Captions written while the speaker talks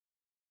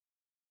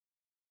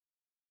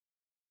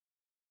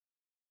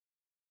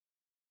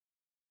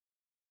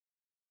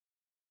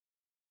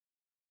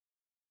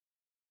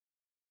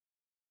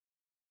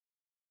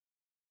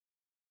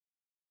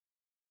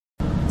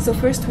So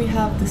first we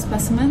have the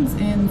specimens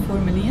in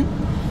formalin,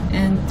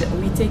 and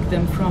we take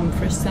them from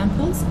fresh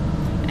samples,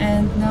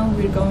 and now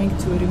we're going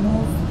to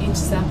remove each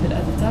sample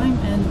at a time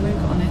and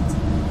work on it,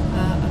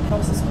 a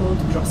process called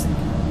crossing.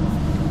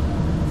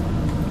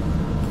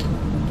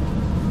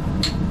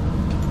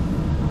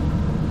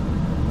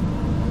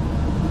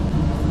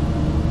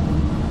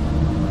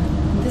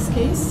 In this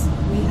case,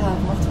 we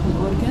have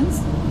multiple organs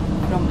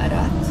from a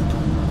rat.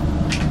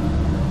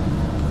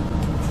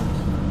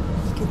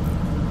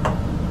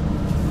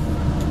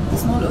 The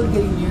small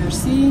organ you're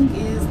seeing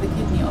is the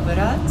kidney of a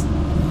rat,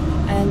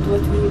 and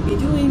what we will be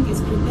doing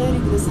is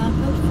preparing the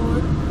sample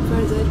for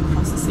further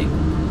processing.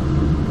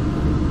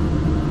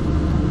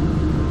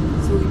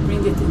 So we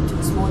bring it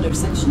into smaller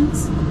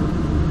sections.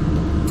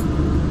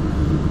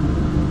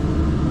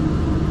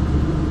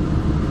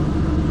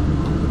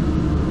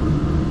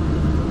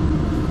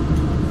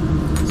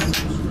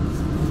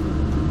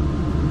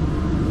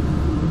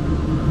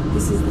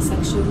 This is the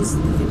sections,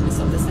 the thickness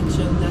of the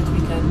section that we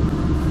can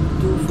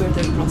do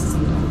further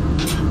processing on.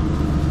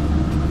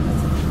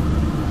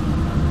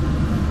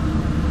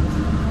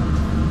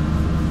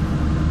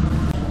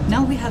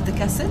 Now we have the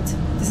cassette.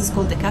 This is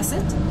called the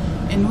cassette,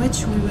 in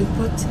which we will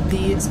put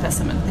the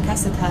specimen. The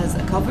cassette has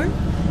a cover,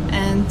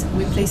 and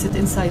we place it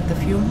inside the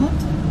fume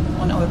hood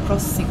on our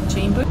processing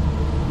chamber.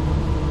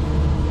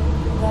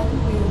 Then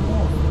we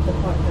remove the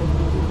part that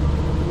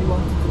we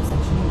want to do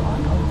sectioning on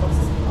or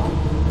processing on,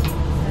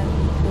 and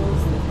we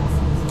close the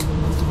cassette.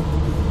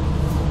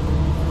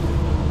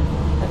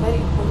 A very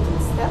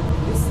important step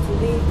is to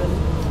label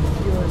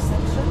your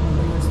section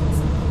or your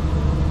specimen,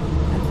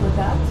 and for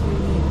that you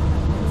need a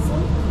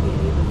pencil to be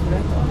able to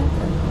write on it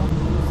and not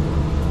use it.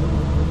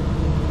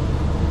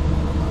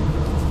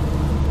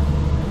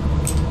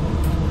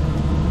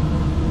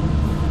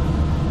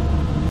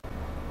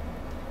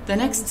 The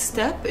next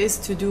step is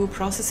to do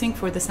processing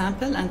for the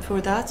sample, and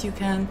for that you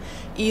can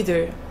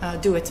either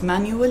do it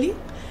manually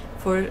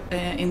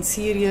in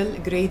serial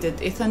graded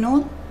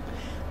ethanol,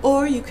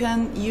 or you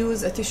can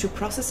use a tissue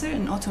processor,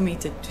 an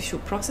automated tissue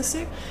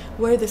processor,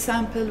 where the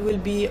sample will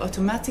be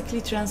automatically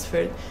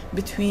transferred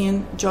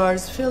between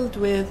jars filled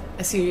with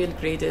a serial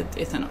graded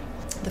ethanol.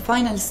 The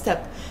final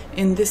step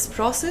in this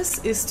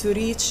process is to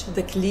reach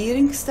the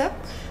clearing step,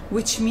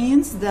 which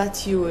means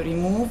that you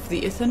remove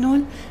the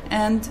ethanol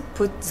and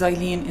put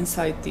xylene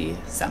inside the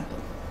sample.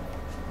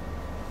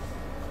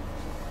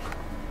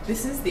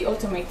 This is the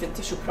automated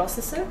tissue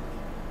processor.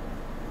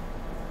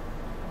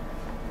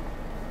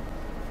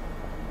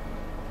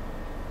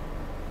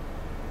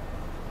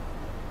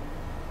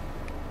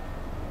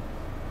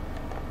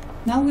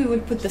 Now we will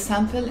put the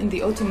sample in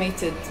the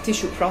automated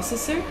tissue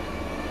processor,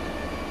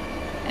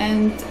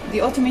 and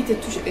the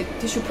automated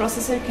tissue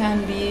processor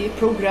can be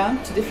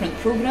programmed to different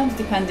programs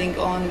depending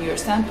on your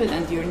sample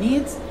and your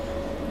needs.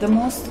 The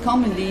most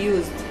commonly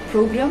used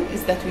program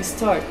is that we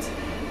start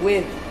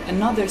with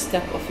another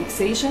step of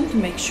fixation to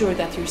make sure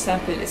that your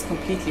sample is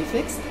completely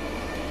fixed.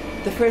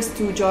 The first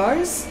two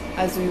jars,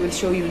 as we will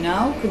show you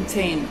now,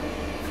 contain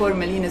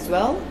formalin as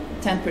well,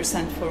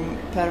 10%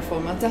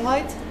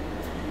 paraformaldehyde.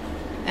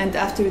 And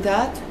after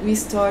that, we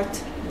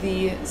start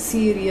the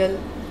serial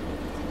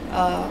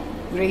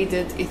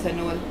graded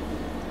ethanol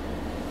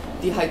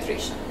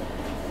dehydration.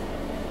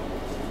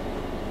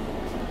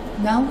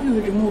 Now we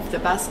will remove the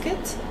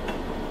basket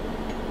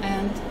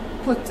and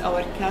put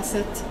our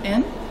cassette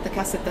in, the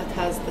cassette that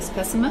has the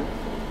specimen.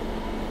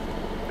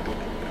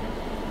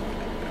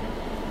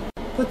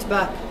 Put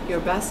back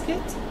your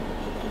basket,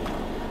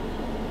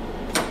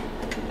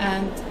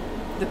 and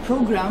the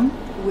program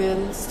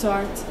will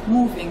start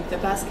moving the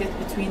basket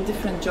between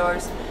different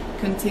jars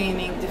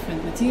containing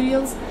different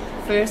materials.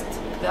 First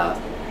the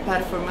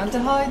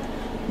paraformaldehyde,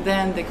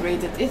 then the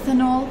graded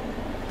ethanol,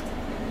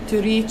 to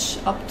reach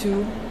up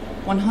to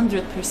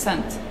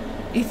 100%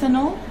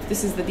 ethanol.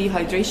 This is the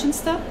dehydration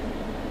step,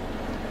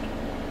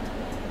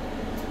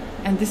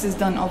 and this is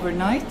done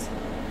overnight.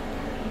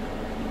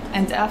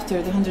 And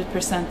after the 100%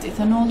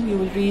 ethanol, you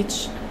will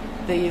reach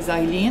the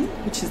xylene,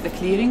 which is the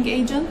clearing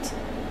agent.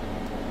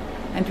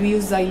 And we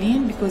use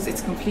xylene because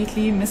it's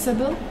completely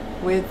miscible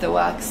with the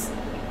wax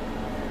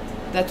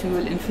that we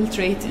will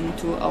infiltrate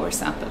into our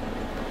sample.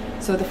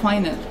 So the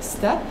final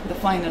step, the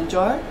final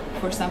jar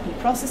for sample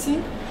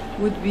processing,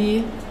 would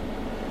be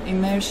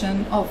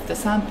immersion of the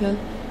sample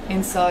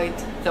inside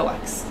the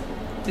wax.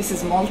 This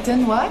is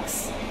molten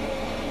wax.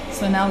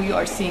 So now you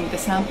are seeing the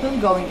sample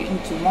going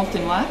into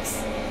molten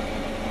wax,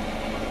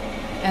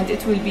 and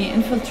it will be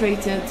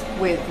infiltrated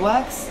with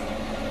wax.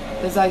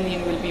 The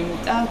xylene will be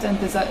moved out, and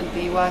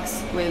the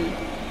wax will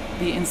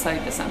be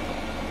inside the sample.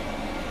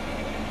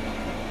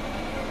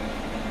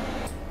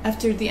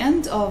 After the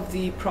end of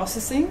the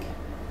processing,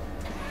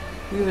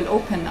 we will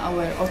open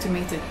our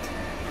automated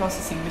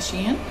processing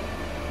machine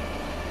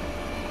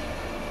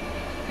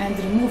and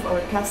remove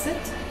our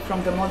cassette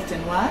from the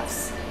molten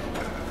wax.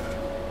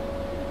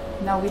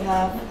 Now we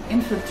have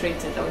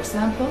infiltrated our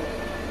sample.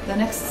 The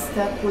next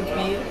step would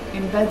be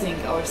embedding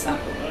our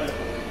sample.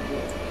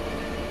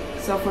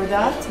 So for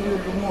that, we will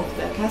remove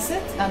the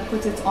cassette and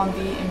put it on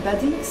the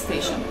embedding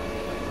station.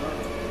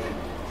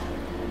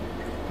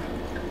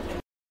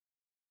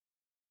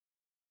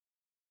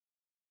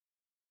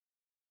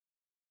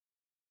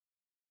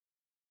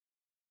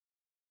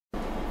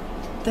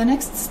 The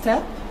next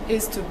step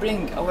is to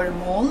bring our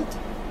mold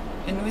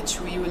in which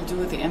we will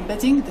do the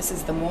embedding. This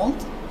is the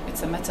mold.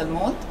 It's a metal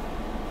mold.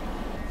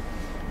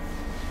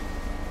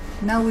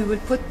 Now we will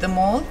put the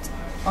mold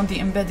on the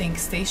embedding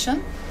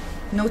station.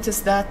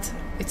 Notice that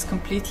it's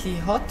completely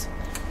hot,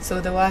 so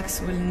the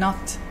wax will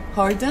not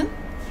harden.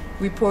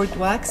 We poured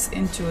wax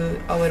into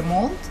our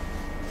mold.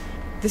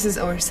 This is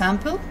our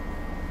sample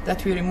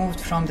that we removed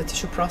from the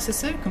tissue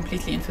processor,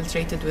 completely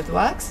infiltrated with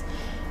wax.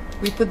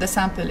 We put the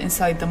sample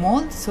inside the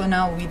mold, so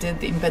now we did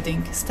the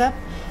embedding step.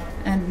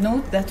 And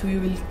note that we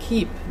will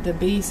keep the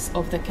base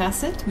of the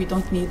cassette. We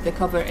don't need the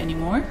cover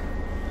anymore.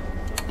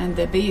 And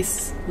the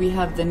base, we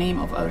have the name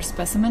of our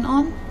specimen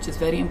on, which is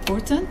very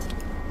important.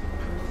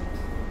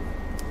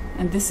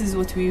 And this is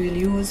what we will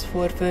use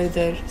for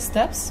further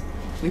steps.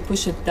 We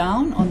push it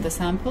down on the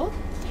sample,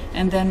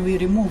 and then we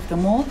remove the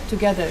mold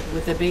together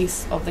with the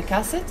base of the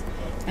cassette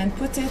and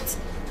put it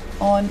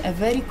on a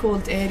very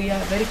cold area,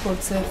 very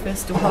cold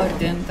surface to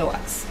harden the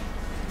wax.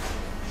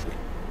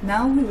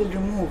 Now we will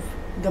remove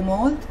the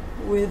mold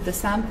with the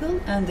sample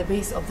and the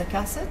base of the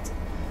cassette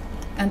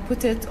and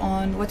put it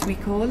on what we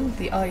call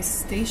the ice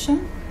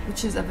station,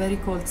 which is a very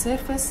cold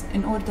surface,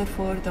 in order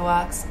for the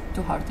wax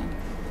to harden.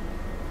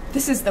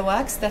 This is the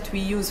wax that we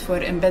use for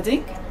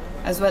embedding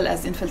as well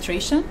as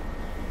infiltration.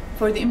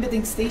 For the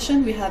embedding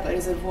station, we have a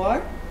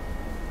reservoir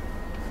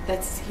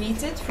that's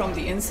heated from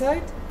the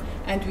inside,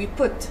 and we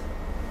put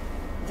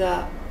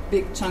the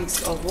big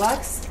chunks of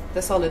wax,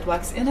 the solid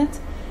wax in it,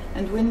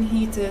 and when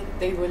heated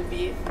they will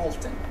be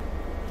molten.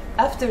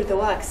 After the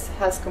wax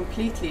has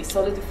completely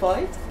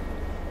solidified,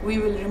 we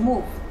will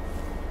remove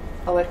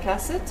our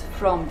cassette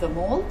from the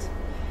mold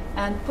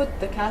and put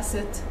the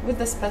cassette with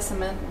the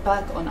specimen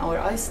back on our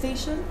ice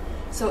station,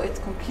 so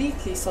it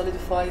completely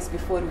solidifies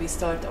before we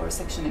start our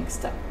sectioning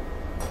step.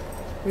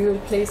 We will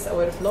place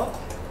our block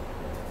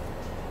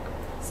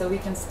so we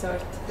can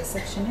start the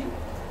sectioning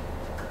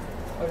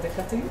or the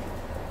cutting.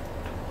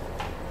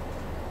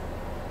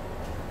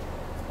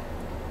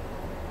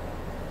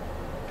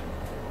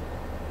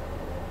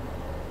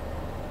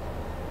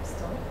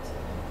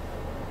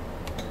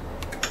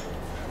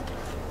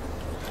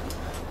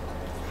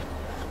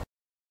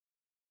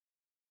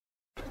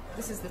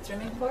 This is the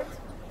trimming part,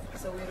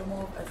 so we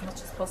remove as much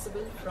as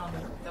possible from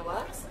the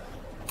wax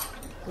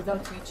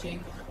without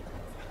reaching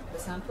the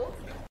sample.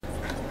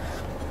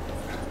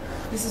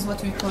 This is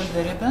what we call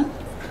the ribbon.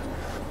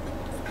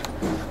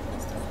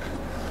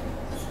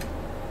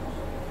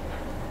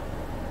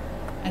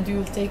 And you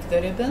will take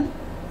the ribbon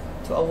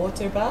to a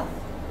water bath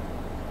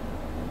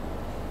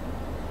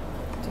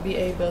to be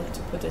able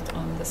to put it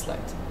on the slide.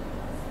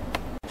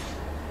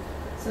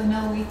 So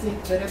now we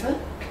take the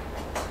ribbon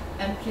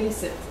and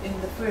place it in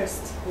the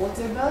first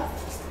water bath,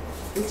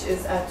 which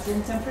is at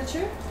room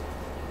temperature.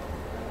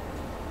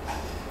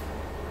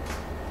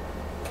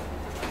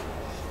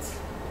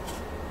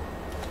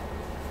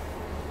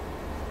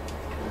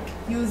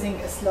 Using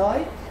a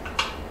slide,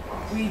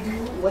 we do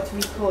what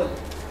we call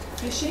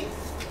fishing,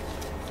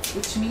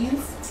 which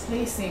means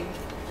placing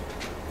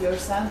your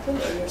sample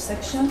or your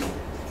section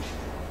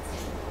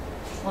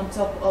on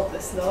top of the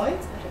slide.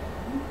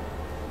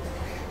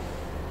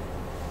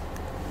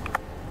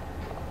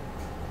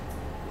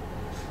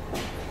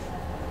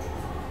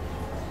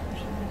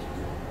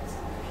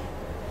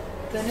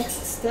 The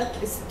next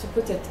step is to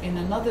put it in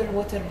another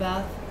water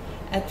bath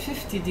at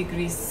 50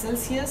 degrees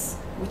Celsius,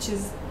 which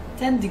is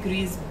 10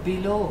 degrees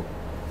below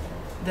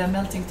the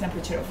melting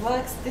temperature of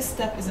wax. This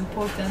step is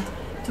important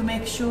to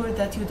make sure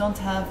that you don't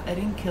have a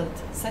wrinkled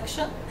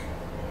section.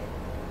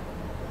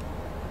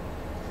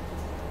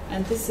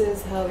 And this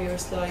is how your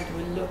slide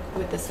will look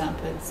with the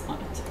samples on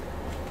it.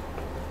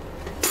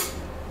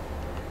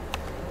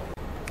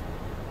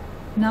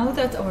 Now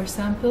that our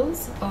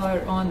samples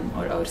are on,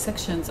 or our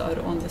sections are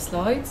on the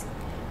slides,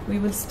 we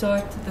will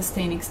start the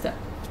staining step.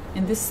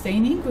 In this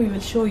staining, we will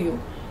show you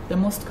the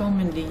most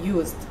commonly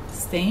used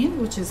stain,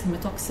 which is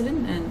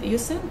hematoxylin and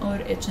eosin, or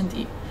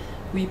H&E.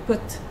 We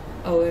put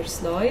our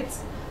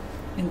slides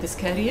in this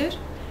carrier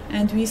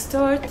and we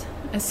start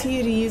a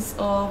series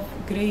of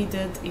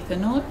graded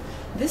ethanol.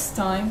 This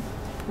time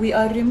we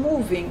are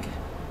removing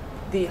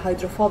the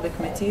hydrophobic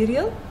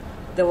material,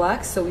 the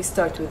wax, so we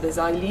start with the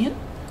xylene,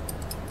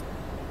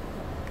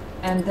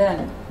 and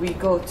then we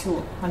go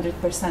to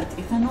 100%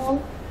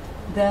 ethanol.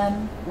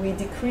 Then we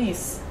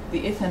decrease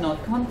the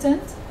ethanol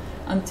content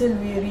until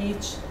we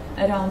reach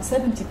around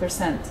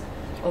 70%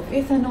 of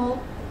ethanol,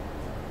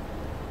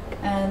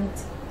 and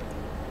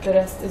the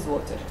rest is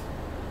water.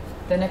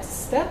 The next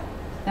step,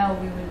 now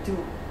we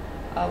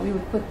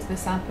will put the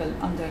sample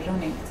under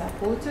running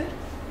tap water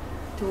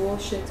to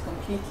wash it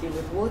completely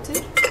with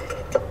water,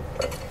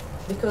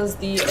 because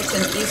the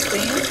H&E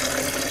stain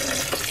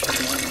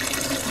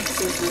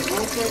mixes with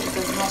water, it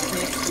does not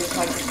mix with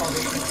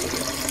hydrophobic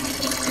material.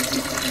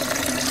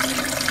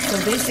 So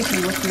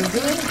basically what we're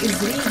doing is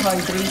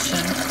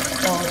rehydration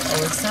of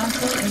our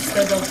sample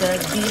instead of the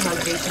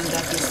dehydration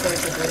that we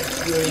started with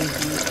during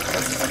the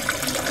process.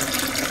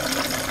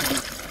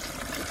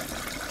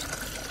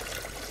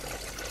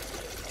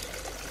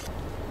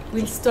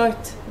 We'll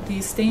start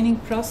the staining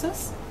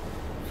process.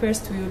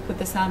 First we will put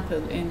the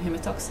sample in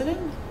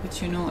hematoxylin,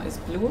 which you know is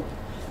blue,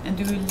 and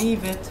we will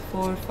leave it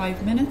for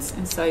 5 minutes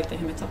inside the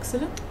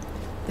hematoxylin.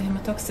 The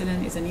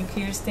hematoxylin is a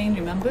nuclear stain,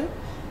 remember,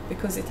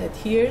 because it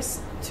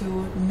adheres to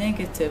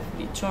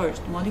negatively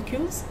charged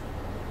molecules.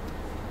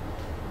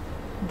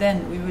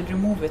 Then we will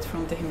remove it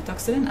from the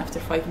hematoxylin after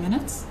 5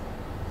 minutes.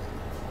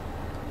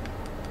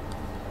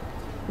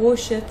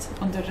 Wash it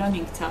under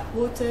running tap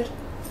water.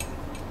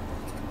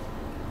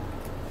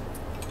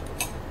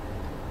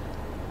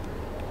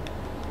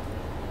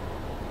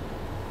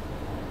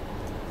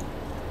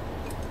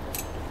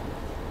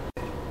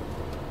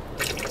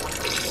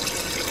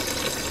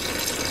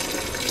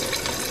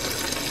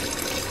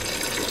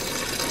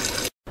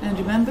 And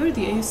remember,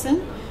 the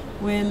AUSN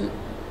will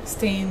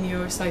stain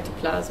your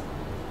cytoplasm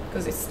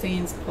because it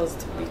stains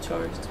positively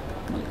charged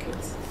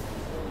molecules.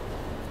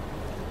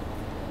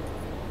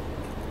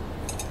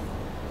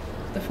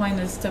 The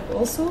final step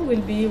also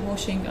will be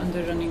washing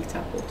under running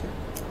tap water.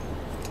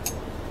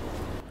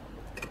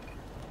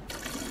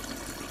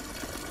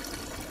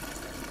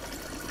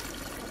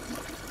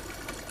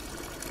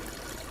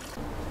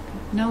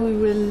 Now we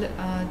will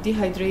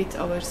dehydrate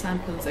our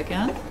samples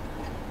again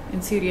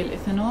in serial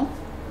ethanol,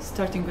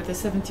 starting with a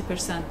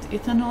 70%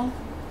 ethanol.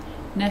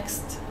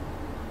 Next,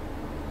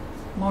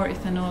 more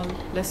ethanol,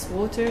 less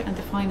water, and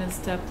the final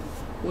step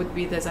would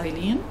be the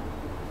xylene.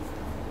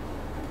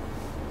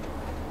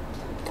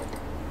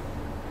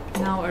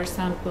 Now our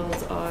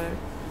samples are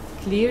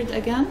cleared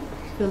again,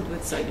 filled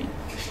with xylene.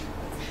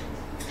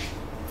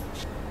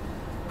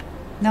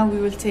 Now we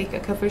will take a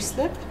cover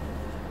slip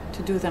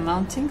to do the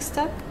mounting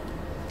step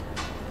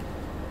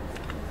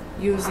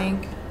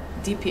using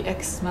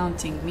DPX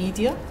mounting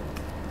media.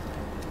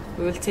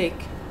 We will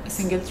take a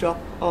single drop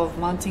of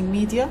mounting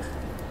media,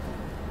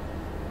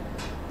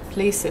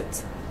 place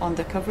it on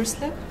the cover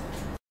slip,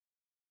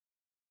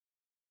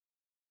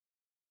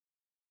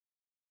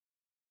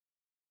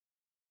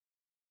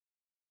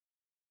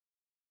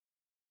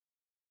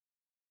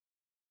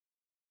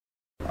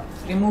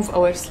 remove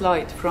our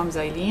slide from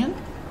xylene,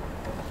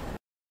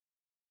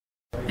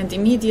 and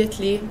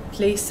immediately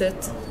place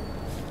it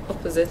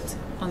opposite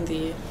on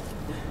the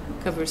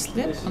cover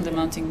slip on the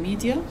mounting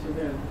media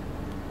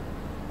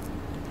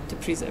to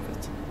preserve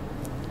it.